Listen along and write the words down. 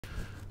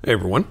Hey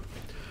everyone.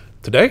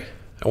 Today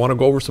I want to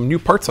go over some new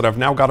parts that I've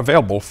now got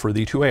available for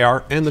the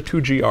 2AR and the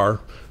 2GR,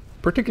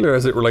 particularly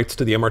as it relates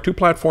to the MR2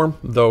 platform,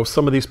 though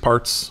some of these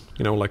parts,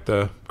 like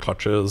the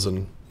clutches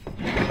and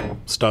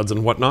studs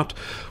and whatnot,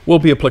 will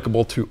be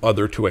applicable to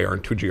other 2AR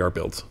and 2GR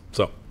builds.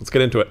 So let's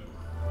get into it.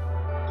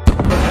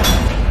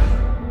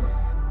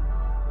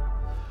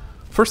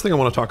 First thing I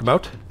want to talk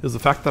about is the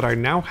fact that I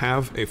now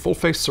have a full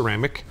face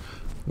ceramic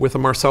with a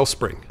marcel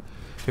spring.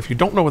 If you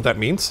don't know what that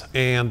means,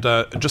 and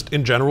just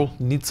in general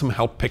need some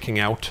help picking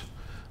out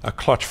a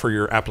clutch for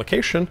your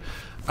application,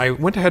 I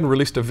went ahead and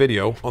released a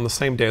video on the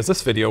same day as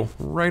this video.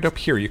 Right up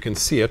here you can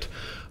see it.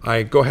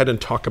 I go ahead and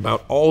talk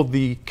about all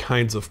the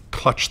kinds of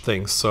clutch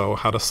things. So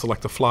how to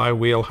select a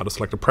flywheel, how to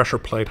select a pressure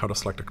plate, how to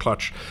select a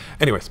clutch.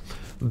 Anyways,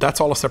 that's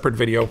all a separate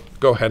video.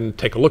 Go ahead and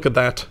take a look at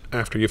that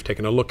after you've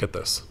taken a look at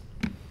this.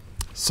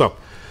 So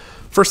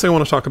first thing I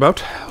want to talk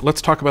about,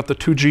 let's talk about the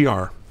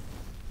 2GR.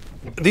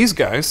 These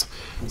guys,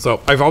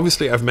 so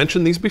I've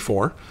mentioned these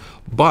before,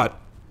 but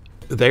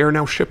they are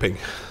now shipping.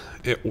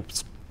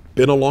 It's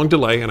been a long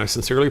delay and I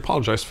sincerely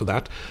apologize for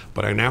that,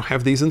 but I now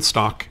have these in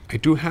stock. I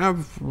do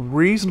have a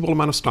reasonable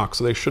amount of stock,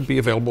 so they should be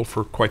available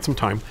for quite some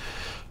time.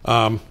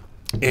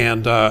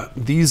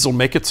 These will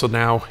make it so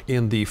now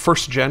in the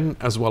first gen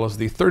as well as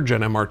the third gen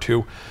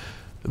MR2,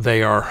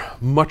 they are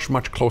much,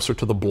 much closer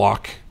to the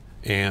block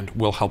and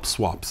will help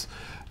swaps.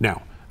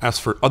 Now, as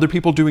for other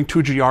people doing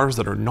 2GRs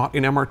that are not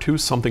in MR2,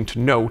 something to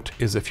note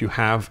is if you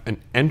have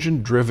an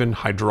engine-driven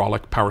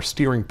hydraulic power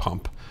steering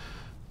pump,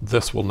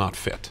 this will not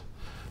fit.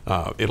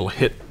 It'll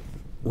hit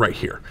right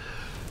here.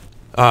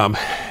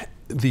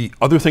 The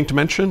other thing to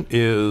mention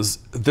is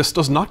this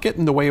does not get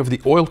in the way of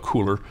the oil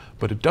cooler,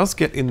 but it does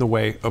get in the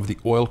way of the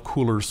oil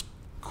cooler's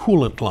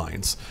coolant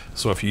lines.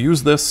 So if you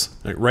use this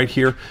right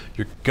here,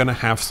 you're gonna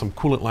have some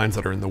coolant lines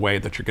that are in the way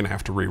that you're gonna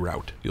have to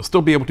reroute. You'll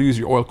still be able to use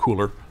your oil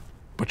cooler,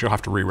 but you'll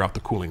have to reroute the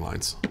cooling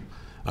lines.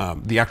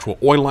 The actual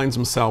oil lines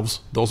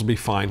themselves, those will be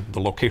fine. The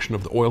location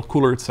of the oil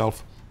cooler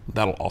itself,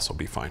 that'll also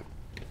be fine.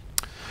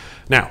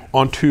 Now,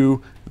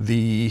 onto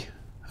the,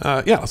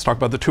 let's talk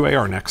about the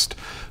 2AR next.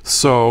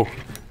 So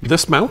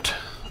this mount,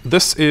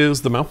 this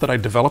is the mount that I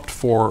developed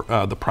for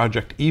the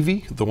Project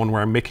Evie, the one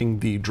where I'm making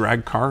the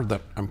drag car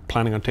that I'm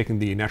planning on taking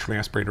the naturally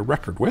aspirated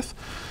record with.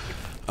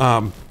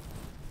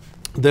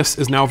 This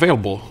is now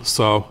available.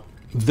 So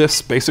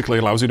this basically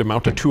allows you to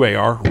mount a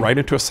 2AR right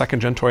into a second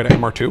gen Toyota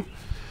MR2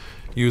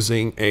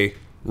 using a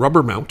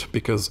rubber mount,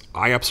 because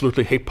I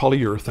absolutely hate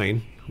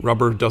polyurethane.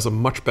 Rubber does a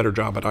much better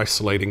job at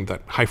isolating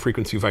that high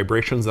frequency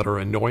vibrations that are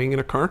annoying in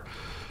a car.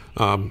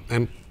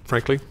 And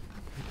frankly,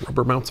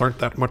 rubber mounts aren't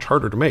that much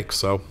harder to make,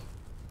 so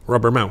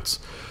rubber mounts.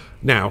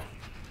 Now,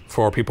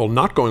 for people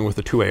not going with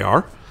the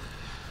 2AR,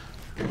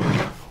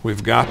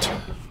 we've got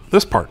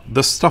this part.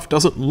 This stuff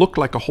doesn't look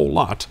like a whole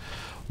lot,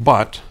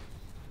 but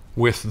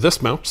with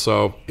this mount,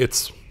 so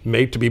it's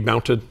made to be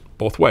mounted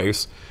both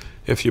ways.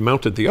 If you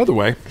mount it the other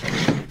way,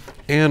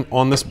 and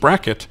on this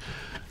bracket,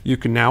 you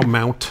can now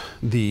mount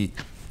the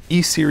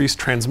E-Series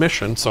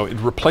transmission, so it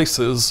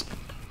replaces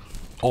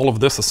all of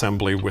this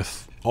assembly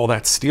with all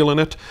that steel in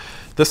it.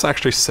 This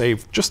actually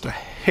saved just a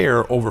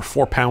hair over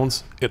 4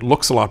 pounds. It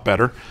looks a lot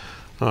better.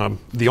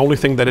 The only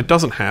thing that it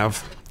doesn't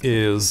have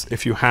is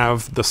if you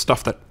have the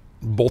stuff that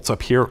bolts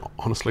up here.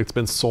 Honestly, it's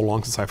been so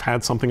long since I've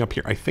had something up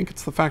here. I think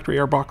it's the factory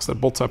airbox that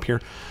bolts up here.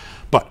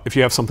 But if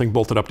you have something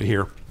bolted up to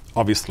here,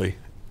 obviously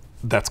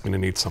that's going to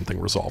need something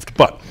resolved.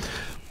 But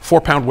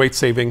 4 pound weight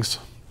savings,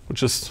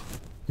 which is,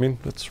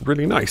 that's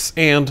really nice.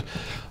 And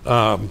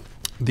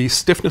the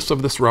stiffness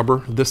of this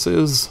rubber, this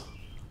is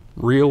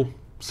real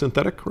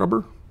synthetic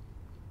rubber.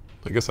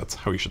 I guess that's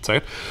how you should say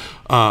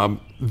it.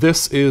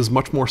 This is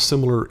much more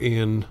similar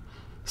in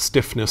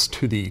stiffness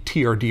to the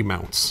TRD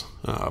mounts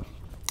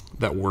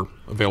that were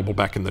available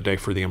back in the day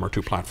for the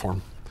MR2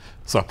 platform.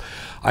 So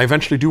I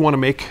eventually do want to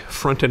make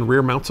front and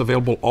rear mounts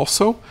available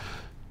also,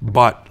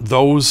 but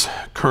those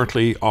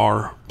currently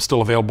are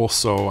still available,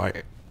 so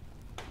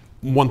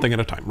one thing at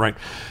a time, right?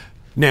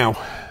 Now,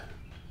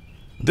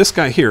 this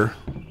guy here,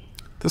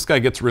 this guy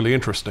gets really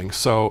interesting.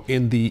 So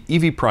in the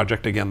Evie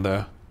project, again,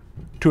 the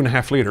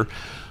 2.5 liter,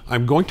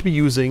 I'm going to be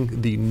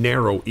using the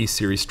narrow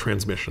E-Series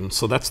transmission.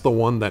 So that's the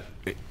one that,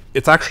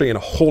 it's actually in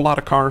a whole lot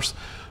of cars,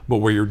 but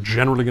where you're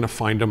generally going to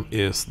find them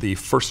is the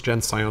first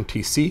gen Scion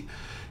TC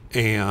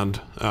and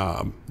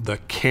the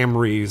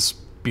Camrys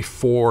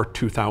before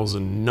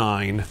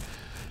 2009.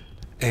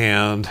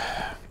 And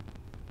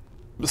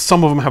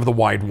some of them have the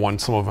wide one,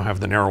 some of them have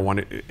the narrow one.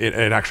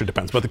 It actually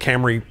depends, but the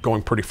Camry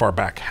going pretty far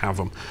back have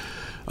them.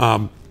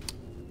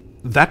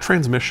 That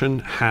transmission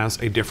has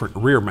a different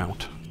rear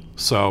mount.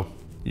 So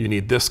you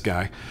need this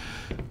guy.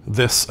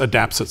 This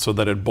adapts it so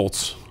that it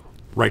bolts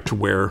right to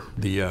where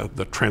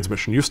the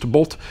transmission used to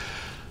bolt.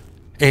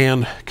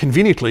 And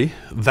conveniently,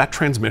 that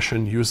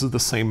transmission uses the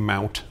same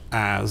mount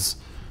as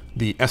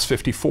the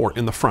S54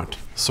 in the front.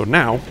 So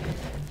now,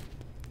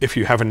 if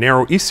you have a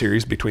narrow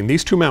E-Series between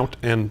these two mount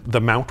and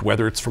the mount,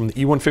 whether it's from the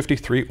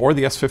E153 or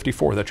the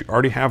S54 that you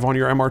already have on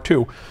your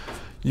MR2,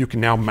 you can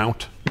now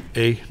mount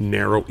a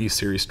narrow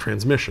E-Series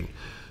transmission.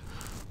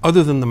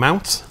 Other than the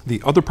mounts,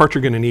 the other part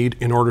you're going to need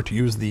in order to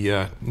use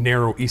the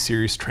narrow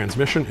E-Series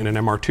transmission in an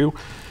MR2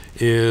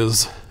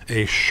 is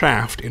a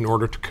shaft in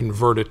order to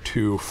convert it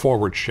to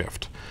forward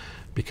shift,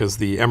 because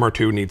the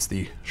MR2 needs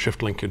the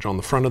shift linkage on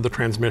the front of the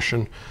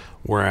transmission,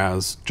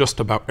 whereas just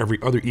about every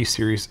other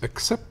E-Series,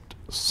 except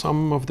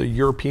some of the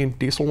European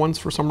diesel ones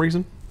for some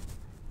reason,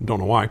 don't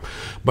know why,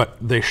 but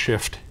they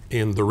shift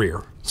in the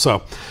rear.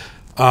 So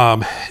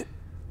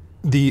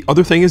the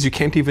other thing is you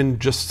can't even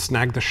just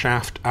snag the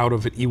shaft out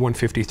of an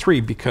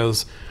E153,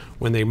 because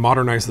when they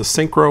modernize the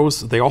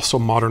synchros, they also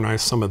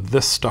modernize some of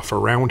this stuff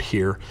around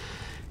here.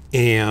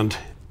 And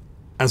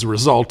as a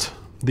result,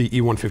 the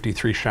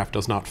E153 shaft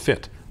does not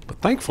fit. But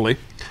thankfully,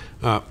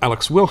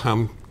 Alex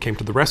Wilhelm came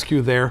to the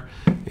rescue there,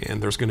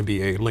 and there's going to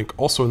be a link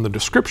also in the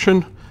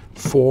description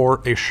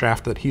for a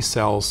shaft that he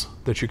sells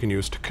that you can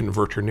use to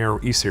convert your narrow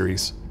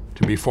E-Series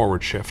to be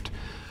forward shift.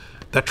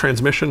 That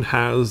transmission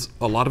has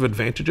a lot of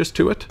advantages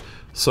to it.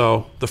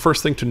 So the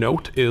first thing to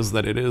note is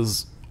that it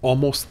is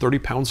almost 30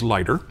 pounds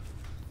lighter.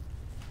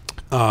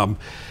 And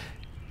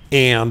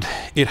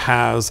it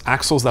has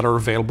axles that are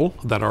available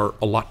that are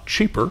a lot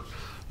cheaper.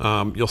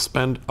 You'll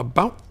spend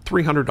about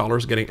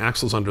 $300 getting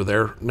axles under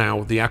there.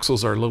 Now, the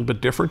axles are a little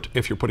bit different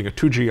if you're putting a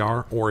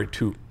 2GR or a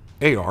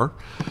 2AR.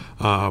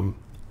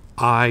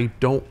 I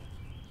don't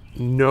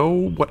know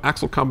what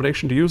axle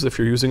combination to use if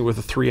you're using it with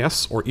a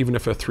 3S, or even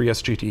if a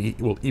 3S GTE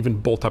will even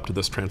bolt up to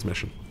this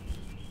transmission.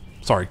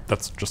 Sorry,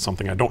 that's just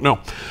something I don't know.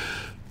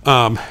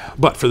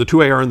 But for the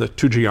 2AR and the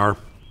 2GR,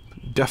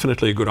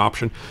 definitely a good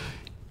option.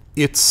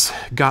 It's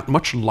got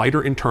much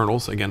lighter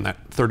internals, again,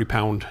 that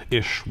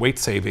 30-pound-ish weight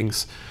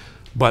savings,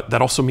 but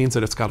that also means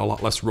that it's got a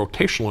lot less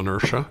rotational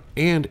inertia,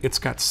 and it's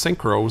got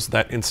synchros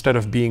that, instead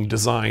of being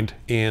designed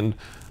in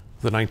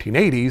the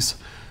 1980s,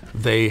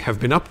 they have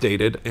been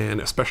updated,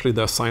 and especially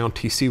the Scion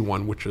TC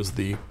one, which is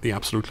the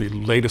absolutely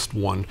latest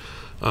one,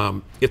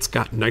 it's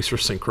got nicer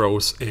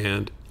synchros,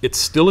 and it's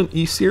still an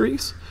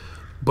E-Series,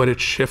 but it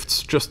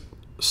shifts just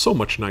so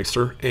much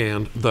nicer,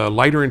 and the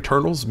lighter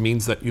internals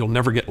means that you'll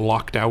never get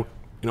locked out.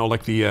 You know,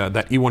 like the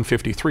that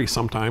E153,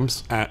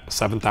 sometimes at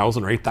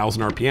 7,000 or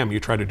 8,000 RPM,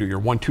 you try to do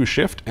your 1-2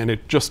 shift, and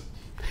it just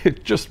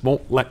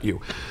won't let you,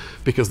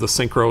 because the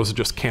synchros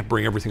just can't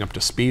bring everything up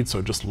to speed, so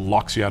it just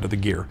locks you out of the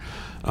gear.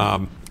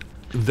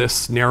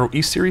 This narrow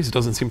E-Series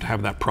doesn't seem to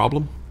have that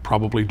problem,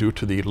 probably due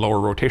to the lower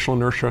rotational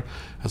inertia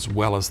as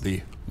well as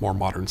the more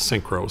modern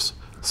synchros.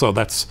 So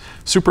that's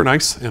super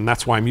nice, and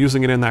that's why I'm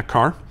using it in that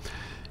car.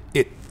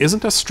 It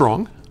isn't as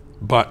strong,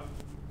 but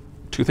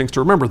two things to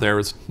remember there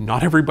is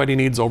not everybody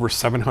needs over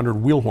 700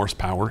 wheel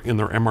horsepower in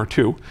their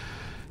MR2.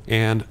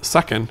 And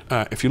second,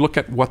 if you look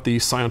at what the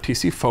Scion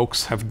TC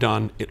folks have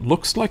done, it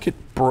looks like it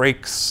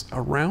breaks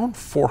around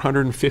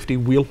 450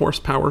 wheel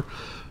horsepower,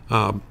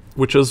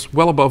 which is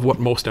well above what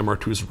most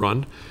MR2s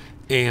run.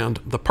 And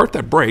the part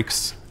that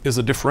breaks is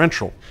a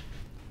differential.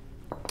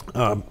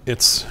 You'll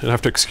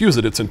have to excuse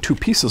it, it's in two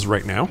pieces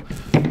right now,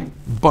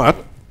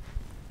 but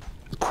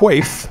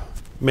Quaife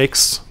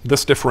makes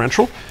this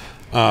differential.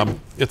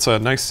 It's a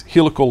nice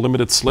helical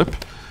limited slip.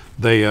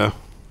 They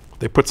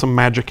put some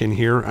magic in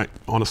here.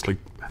 Honestly,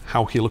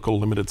 how helical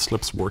limited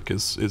slips work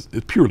is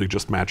purely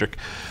just magic.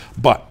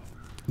 But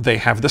they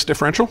have this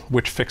differential,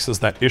 which fixes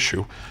that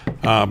issue.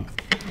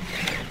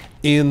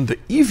 In the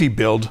EV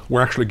build,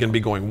 we're actually going to be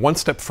going one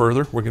step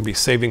further. We're going to be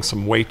saving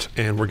some weight,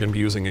 and we're going to be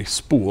using a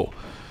spool.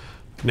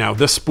 Now,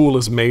 this spool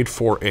is made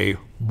for a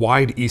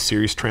wide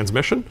E-Series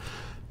transmission.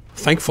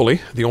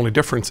 Thankfully, the only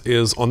difference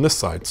is on this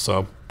side.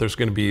 So there's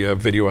going to be a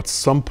video at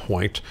some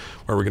point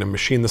where we're going to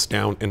machine this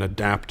down and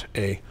adapt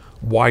a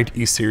wide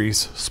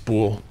E-Series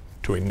spool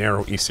to a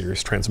narrow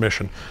E-Series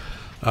transmission.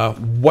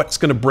 What's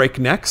going to break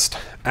next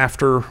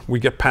after we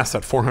get past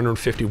that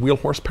 450 wheel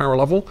horsepower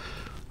level,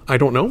 I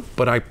don't know,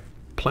 but I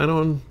plan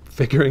on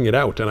figuring it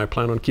out, and I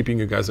plan on keeping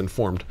you guys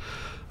informed.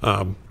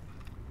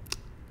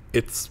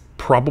 It's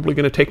probably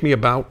going to take me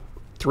about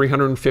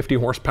 350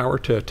 horsepower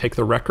to take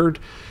the record,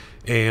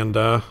 and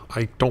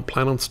I don't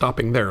plan on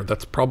stopping there.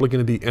 That's probably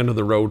going to be the end of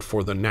the road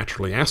for the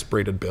naturally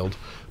aspirated build,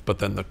 but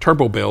then the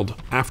turbo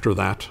build after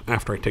that,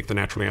 after I take the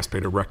naturally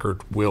aspirated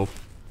record, will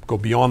go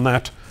beyond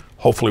that.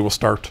 Hopefully we'll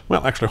start,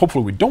 well, actually,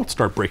 hopefully we don't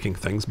start breaking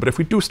things, but if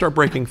we do start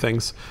breaking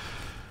things,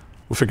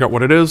 we'll figure out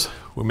what it is,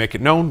 we'll make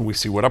it known, we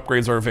see what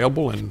upgrades are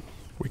available, and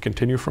we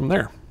continue from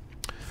there.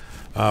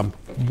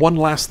 One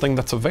last thing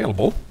that's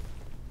available.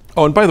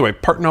 Oh, and by the way,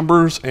 part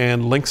numbers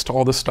and links to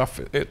all this stuff,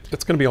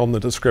 it's going to be all in the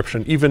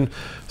description. Even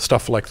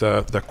stuff like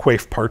the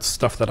quaife parts,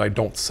 stuff that I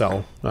don't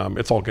sell,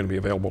 it's all going to be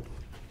available.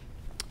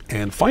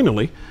 And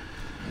finally,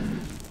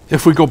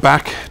 if we go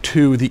back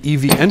to the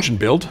EV engine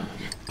build,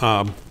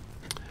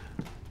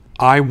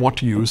 I want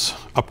to use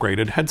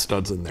upgraded head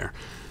studs in there.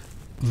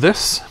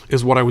 This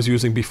is what I was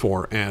using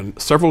before, and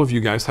several of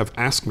you guys have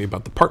asked me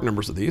about the part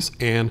numbers of these,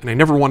 and I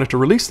never wanted to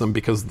release them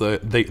because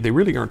they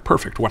really aren't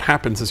perfect. What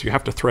happens is you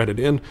have to thread it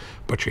in,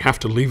 but you have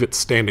to leave it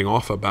standing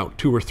off about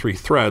 2 or 3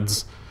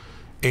 threads,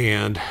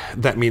 and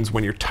that means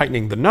when you're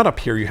tightening the nut up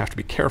here, you have to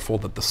be careful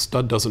that the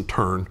stud doesn't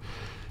turn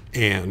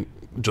and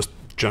just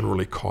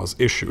generally cause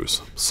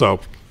issues. So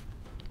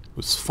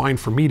was fine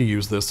for me to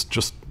use this,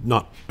 just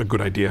not a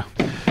good idea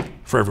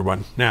for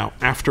everyone. Now,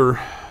 after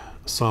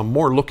some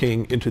more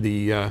looking into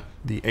the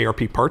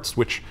ARP parts,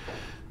 which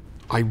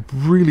I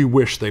really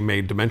wish they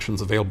made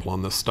dimensions available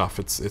on this stuff.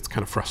 It's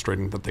kind of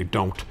frustrating that they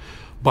don't.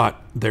 But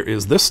there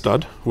is this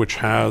stud, which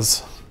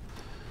has,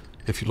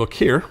 if you look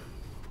here,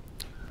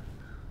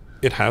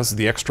 it has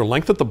the extra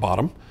length at the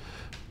bottom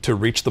to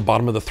reach the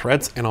bottom of the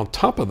threads. And on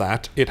top of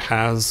that, it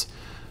has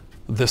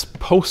this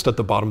post at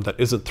the bottom that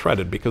isn't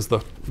threaded, because the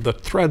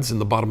threads in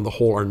the bottom of the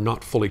hole are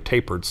not fully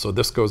tapered. So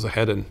this goes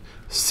ahead and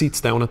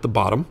seats down at the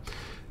bottom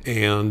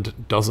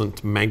and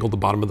doesn't mangle the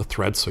bottom of the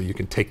thread, so you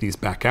can take these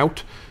back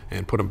out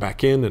and put them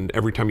back in, and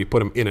every time you put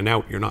them in and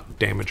out, you're not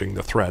damaging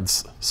the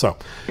threads. So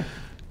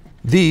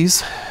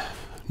these,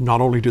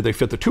 not only do they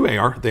fit the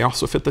 2AR, they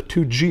also fit the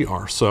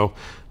 2GR, so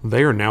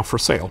they are now for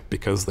sale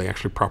because they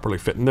actually properly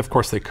fit. And of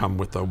course they come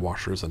with the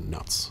washers and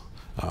nuts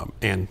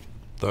and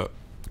the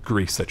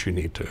grease that you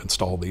need to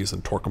install these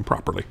and torque them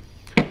properly.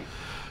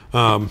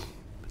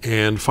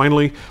 And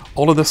finally,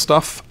 all of this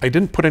stuff, I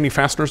didn't put any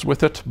fasteners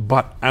with it,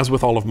 but as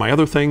with all of my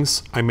other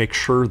things, I make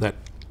sure that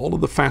all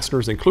of the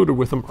fasteners included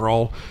with them are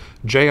all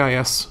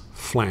JIS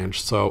flange,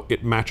 so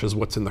it matches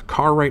what's in the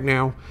car right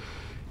now,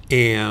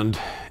 and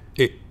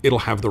it'll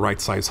have the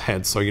right size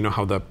head. So you know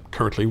how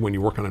currently when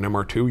you work on an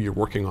MR2, you're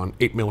working on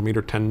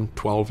 8mm, 10,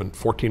 12, and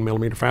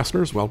 14mm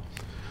fasteners? Well,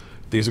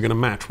 these are gonna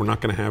match. We're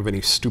not gonna have any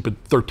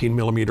stupid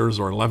 13mm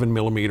or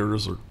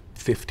 11mm or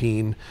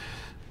 15.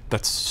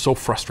 That's so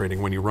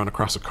frustrating when you run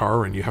across a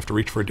car and you have to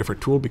reach for a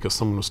different tool because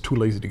someone was too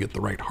lazy to get the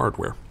right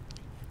hardware.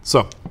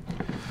 So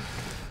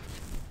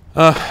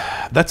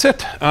that's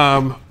it.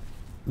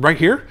 Right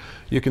here,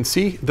 you can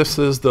see this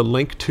is the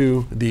link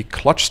to the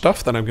clutch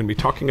stuff that I'm going to be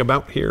talking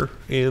about here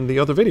in the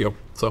other video.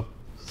 So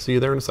see you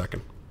there in a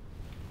second.